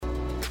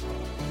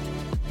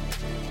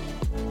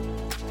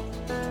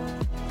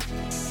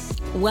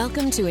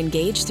Welcome to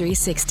Engage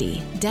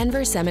 360,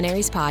 Denver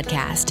Seminary's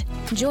podcast.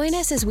 Join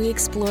us as we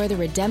explore the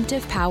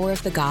redemptive power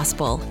of the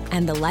gospel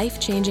and the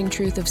life-changing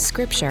truth of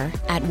Scripture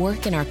at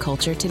work in our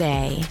culture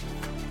today.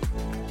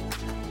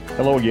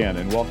 Hello again,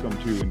 and welcome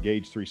to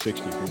Engage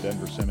 360 from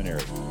Denver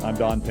Seminary. I'm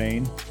Don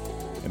Payne,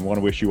 and want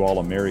to wish you all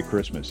a Merry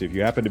Christmas. If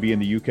you happen to be in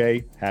the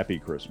UK, Happy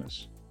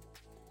Christmas.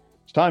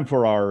 It's time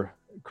for our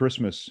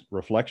Christmas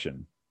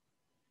reflection.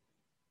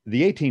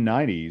 The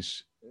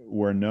 1890s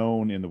were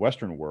known in the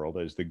Western world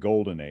as the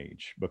Golden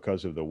Age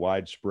because of the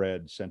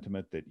widespread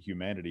sentiment that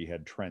humanity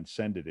had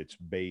transcended its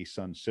base,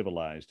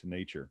 uncivilized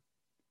nature.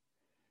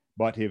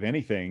 But if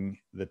anything,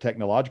 the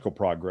technological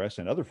progress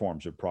and other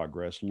forms of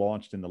progress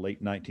launched in the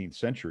late 19th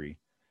century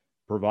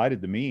provided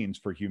the means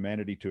for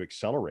humanity to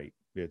accelerate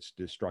its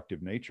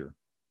destructive nature.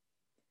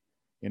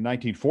 In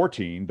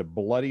 1914, the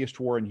bloodiest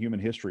war in human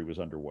history was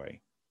underway.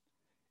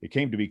 It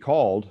came to be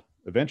called,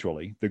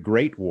 eventually, the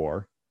Great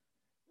War,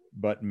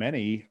 but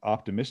many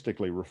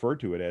optimistically referred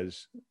to it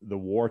as the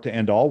war to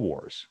end all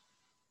wars.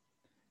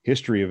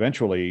 History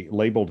eventually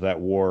labeled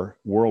that war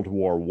World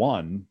War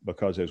I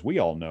because, as we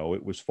all know,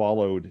 it was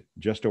followed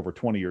just over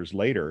 20 years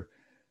later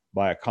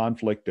by a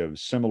conflict of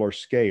similar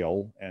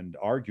scale and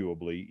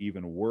arguably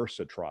even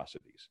worse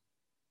atrocities.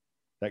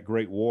 That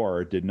Great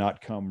War did not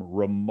come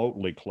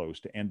remotely close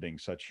to ending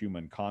such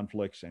human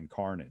conflicts and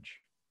carnage.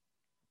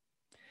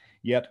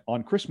 Yet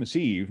on Christmas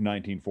Eve,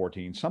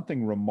 1914,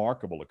 something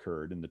remarkable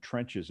occurred in the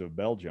trenches of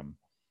Belgium,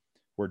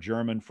 where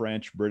German,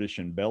 French, British,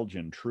 and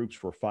Belgian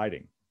troops were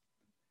fighting.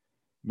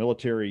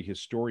 Military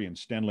historian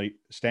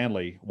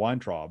Stanley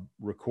Weintraub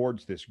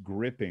records this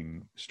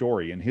gripping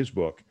story in his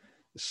book,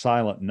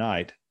 Silent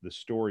Night, the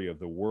story of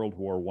the World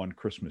War I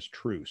Christmas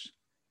truce.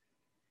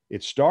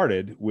 It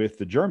started with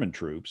the German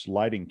troops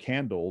lighting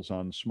candles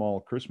on small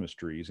Christmas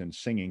trees and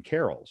singing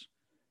carols.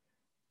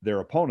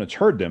 Their opponents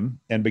heard them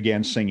and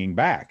began singing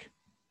back.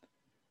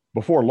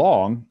 Before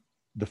long,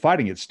 the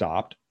fighting had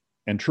stopped,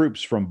 and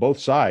troops from both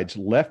sides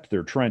left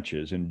their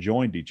trenches and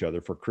joined each other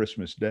for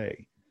Christmas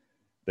Day.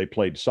 They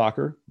played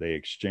soccer, they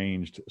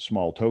exchanged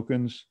small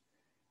tokens,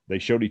 they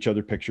showed each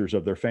other pictures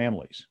of their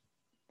families.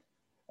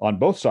 On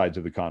both sides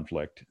of the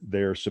conflict,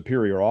 their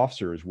superior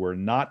officers were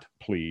not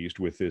pleased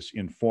with this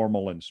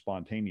informal and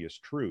spontaneous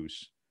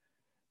truce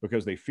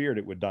because they feared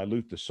it would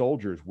dilute the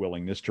soldiers'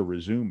 willingness to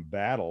resume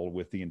battle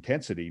with the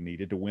intensity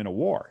needed to win a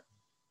war.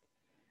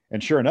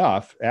 And sure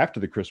enough,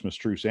 after the Christmas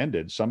truce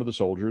ended, some of the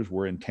soldiers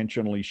were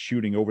intentionally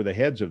shooting over the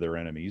heads of their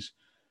enemies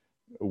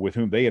with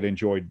whom they had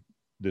enjoyed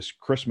this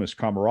Christmas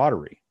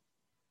camaraderie.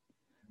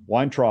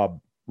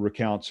 Weintraub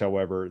recounts,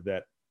 however,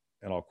 that,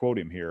 and I'll quote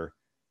him here,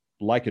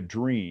 like a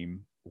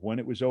dream, when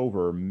it was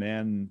over,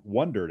 men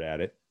wondered at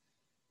it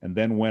and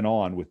then went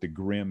on with the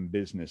grim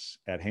business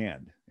at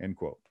hand, end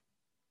quote.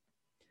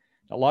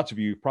 Now, lots of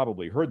you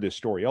probably heard this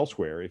story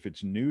elsewhere. If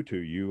it's new to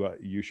you,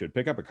 you should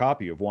pick up a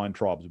copy of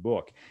Weintraub's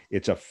book.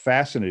 It's a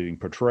fascinating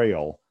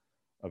portrayal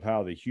of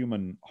how the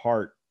human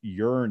heart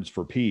yearns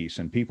for peace,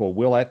 and people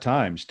will at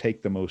times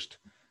take the most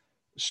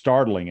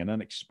startling and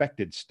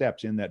unexpected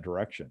steps in that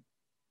direction.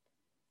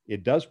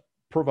 It does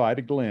provide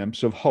a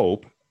glimpse of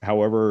hope,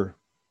 however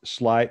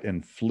slight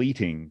and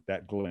fleeting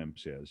that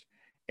glimpse is.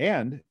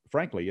 And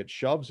frankly, it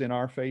shoves in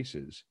our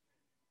faces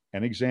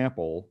an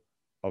example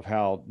of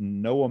how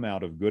no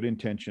amount of good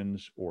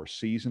intentions or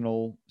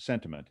seasonal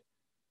sentiment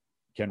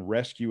can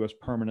rescue us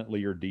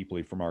permanently or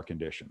deeply from our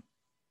condition.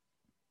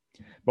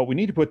 But we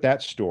need to put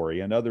that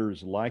story and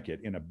others like it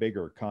in a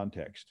bigger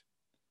context.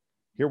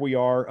 Here we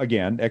are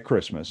again at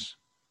Christmas,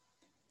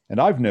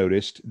 and I've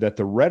noticed that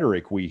the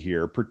rhetoric we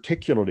hear,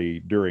 particularly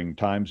during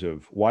times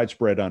of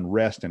widespread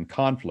unrest and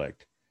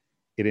conflict,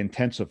 it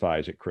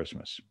intensifies at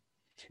Christmas.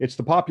 It's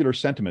the popular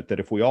sentiment that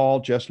if we all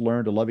just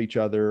learn to love each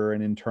other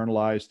and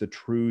internalize the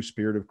true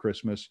spirit of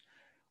Christmas,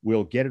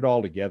 we'll get it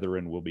all together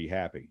and we'll be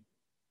happy.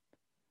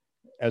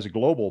 As a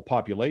global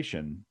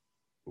population,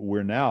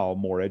 we're now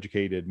more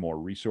educated, more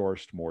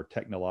resourced, more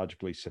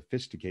technologically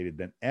sophisticated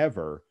than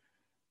ever.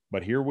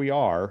 But here we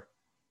are,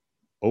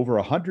 over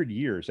 100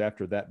 years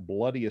after that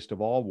bloodiest of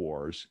all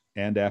wars,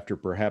 and after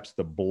perhaps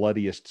the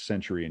bloodiest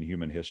century in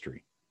human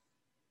history.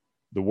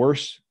 The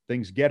worse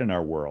things get in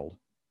our world,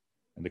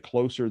 and the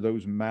closer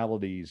those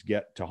maladies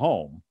get to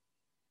home,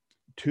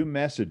 two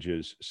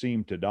messages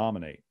seem to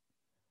dominate.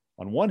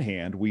 On one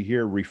hand, we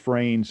hear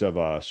refrains of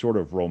a sort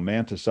of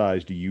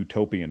romanticized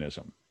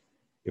utopianism.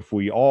 If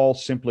we all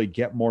simply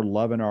get more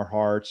love in our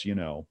hearts,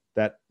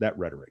 that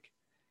rhetoric.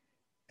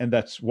 And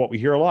that's what we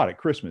hear a lot at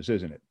Christmas,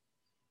 isn't it?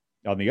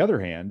 On the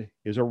other hand,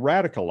 is a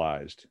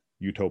radicalized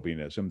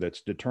utopianism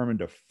that's determined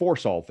to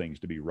force all things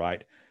to be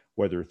right,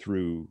 whether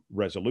through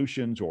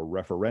resolutions or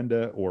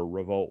referenda or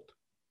revolt.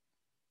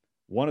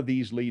 One of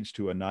these leads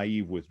to a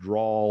naive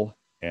withdrawal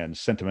and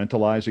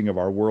sentimentalizing of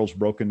our world's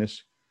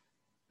brokenness.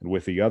 And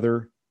with the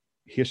other,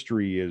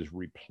 history is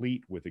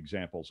replete with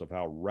examples of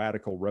how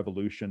radical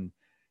revolution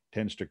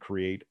tends to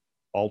create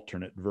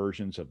alternate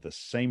versions of the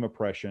same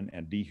oppression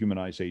and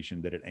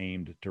dehumanization that it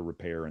aimed to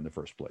repair in the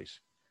first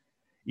place.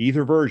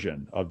 Either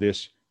version of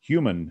this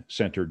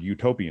human-centered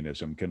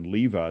utopianism can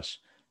leave us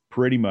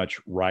pretty much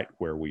right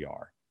where we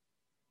are.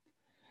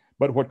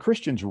 But what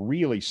Christians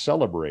really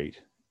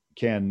celebrate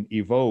can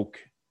evoke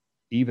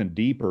even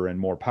deeper and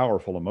more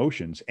powerful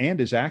emotions and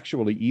is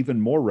actually even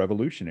more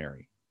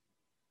revolutionary.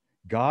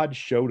 God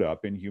showed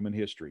up in human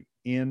history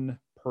in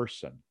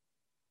person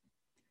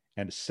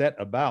and set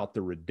about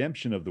the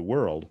redemption of the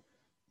world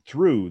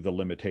through the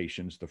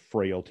limitations, the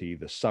frailty,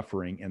 the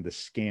suffering, and the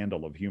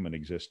scandal of human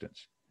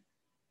existence.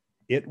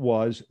 It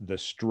was the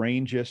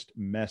strangest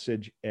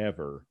message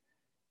ever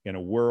in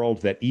a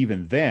world that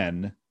even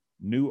then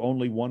knew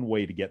only one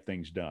way to get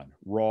things done: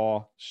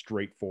 raw,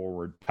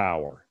 straightforward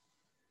power.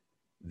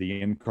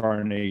 The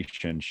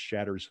incarnation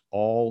shatters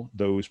all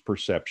those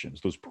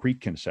perceptions, those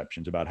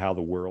preconceptions about how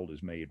the world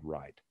is made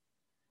right.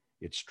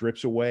 It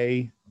strips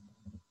away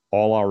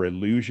all our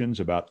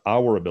illusions about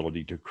our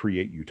ability to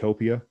create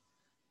utopia,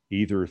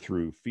 either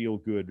through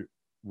feel-good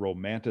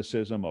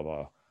romanticism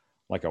of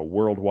a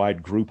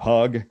worldwide group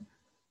hug,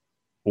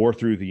 or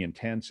through the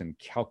intense and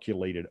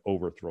calculated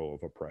overthrow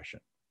of oppression.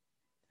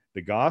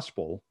 The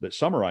gospel that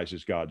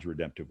summarizes God's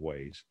redemptive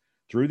ways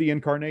through the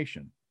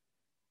incarnation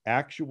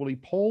actually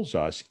pulls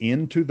us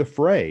into the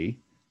fray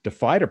to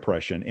fight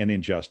oppression and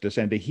injustice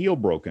and to heal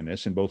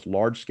brokenness in both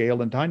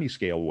large-scale and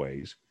tiny-scale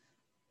ways.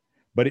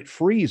 But it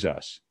frees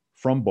us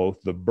from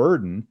both the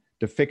burden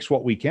to fix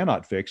what we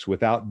cannot fix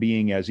without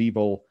being as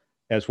evil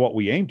as what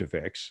we aim to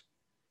fix,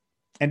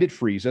 and it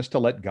frees us to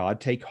let God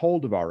take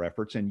hold of our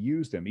efforts and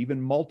use them, even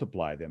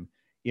multiply them,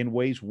 in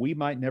ways we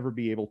might never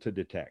be able to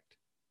detect.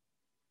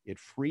 It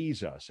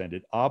frees us and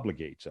it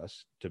obligates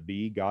us to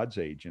be God's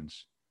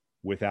agents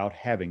without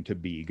having to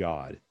be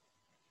God.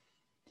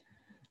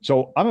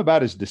 So I'm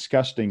about as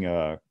disgusting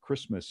a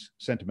Christmas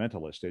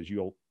sentimentalist as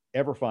you'll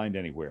ever find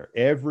anywhere.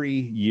 Every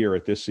year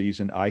at this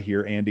season, I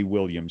hear Andy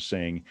Williams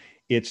sing,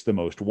 "It's the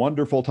most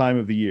wonderful time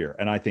of the year."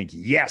 And I think,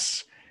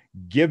 yes,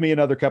 give me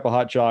another cup of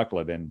hot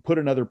chocolate and put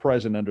another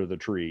present under the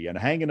tree and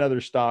hang another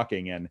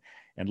stocking and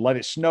let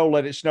it snow,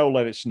 let it snow,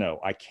 let it snow.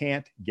 I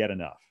can't get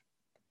enough.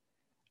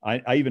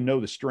 I even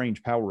know the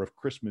strange power of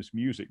Christmas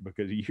music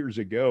because years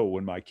ago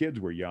when my kids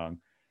were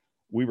young,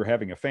 we were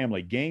having a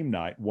family game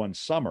night one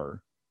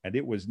summer and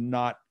it was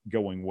not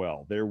going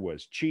well. There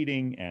was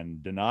cheating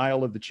and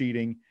denial of the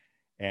cheating,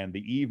 and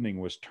the evening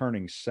was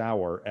turning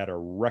sour at a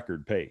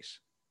record pace.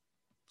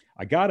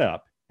 I got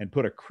up and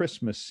put a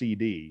Christmas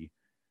CD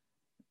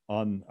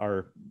on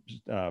our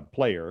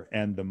player,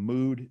 and the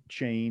mood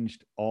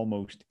changed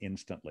almost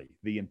instantly.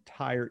 The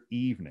entire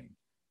evening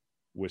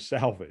was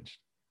salvaged.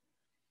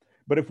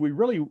 But if we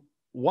really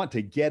want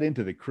to get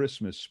into the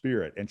Christmas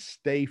spirit and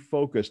stay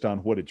focused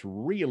on what it's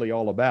really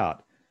all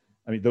about,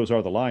 I mean, those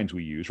are the lines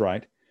we use,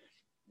 right?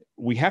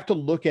 We have to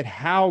look at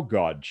how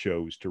God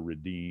chose to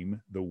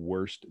redeem the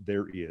worst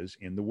there is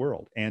in the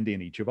world and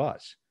in each of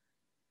us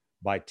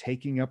by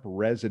taking up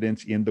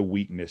residence in the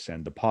weakness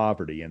and the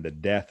poverty and the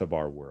death of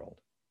our world.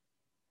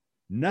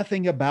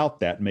 Nothing about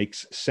that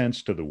makes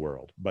sense to the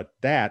world, but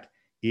that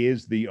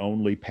is the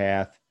only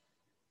path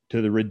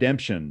to the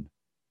redemption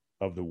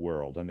of the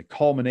world and the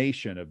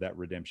culmination of that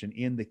redemption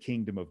in the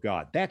kingdom of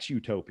God. That's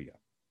utopia.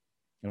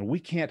 And we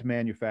can't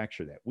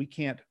manufacture that. We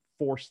can't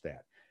force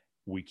that.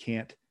 We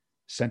can't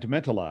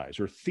sentimentalize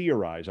or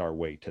theorize our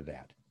way to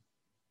that.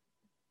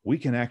 We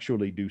can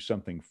actually do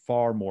something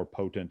far more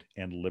potent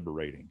and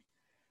liberating.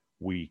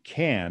 We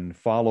can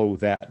follow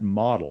that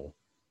model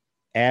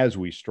as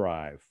we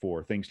strive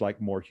for things like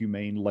more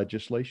humane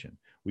legislation.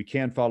 We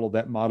can follow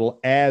that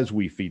model as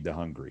we feed the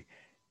hungry,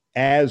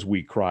 as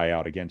we cry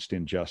out against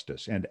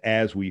injustice, and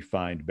as we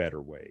find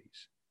better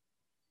ways.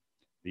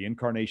 The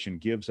incarnation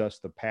gives us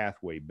the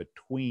pathway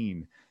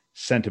between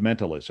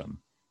sentimentalism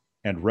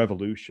and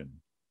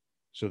revolution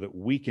so that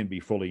we can be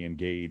fully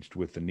engaged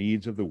with the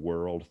needs of the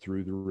world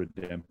through the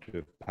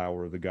redemptive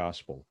power of the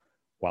gospel,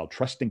 while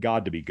trusting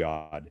God to be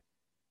God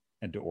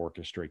and to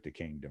orchestrate the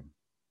kingdom.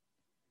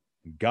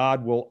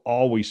 God will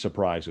always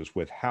surprise us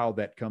with how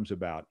that comes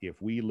about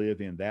if we live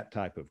in that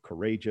type of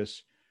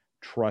courageous,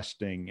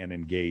 trusting, and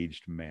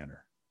engaged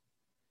manner.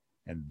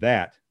 And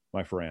that,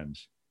 my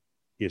friends,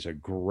 is a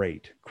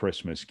great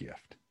Christmas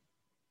gift.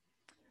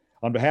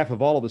 On behalf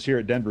of all of us here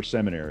at Denver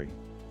Seminary,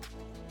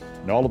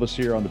 and all of us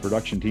here on the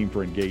production team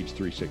for Engage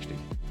 360,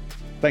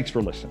 thanks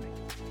for listening.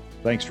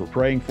 Thanks for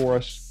praying for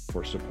us,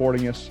 for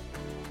supporting us,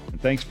 and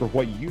thanks for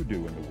what you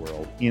do in the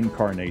world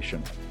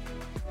incarnationally.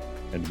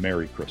 And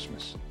Merry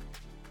Christmas.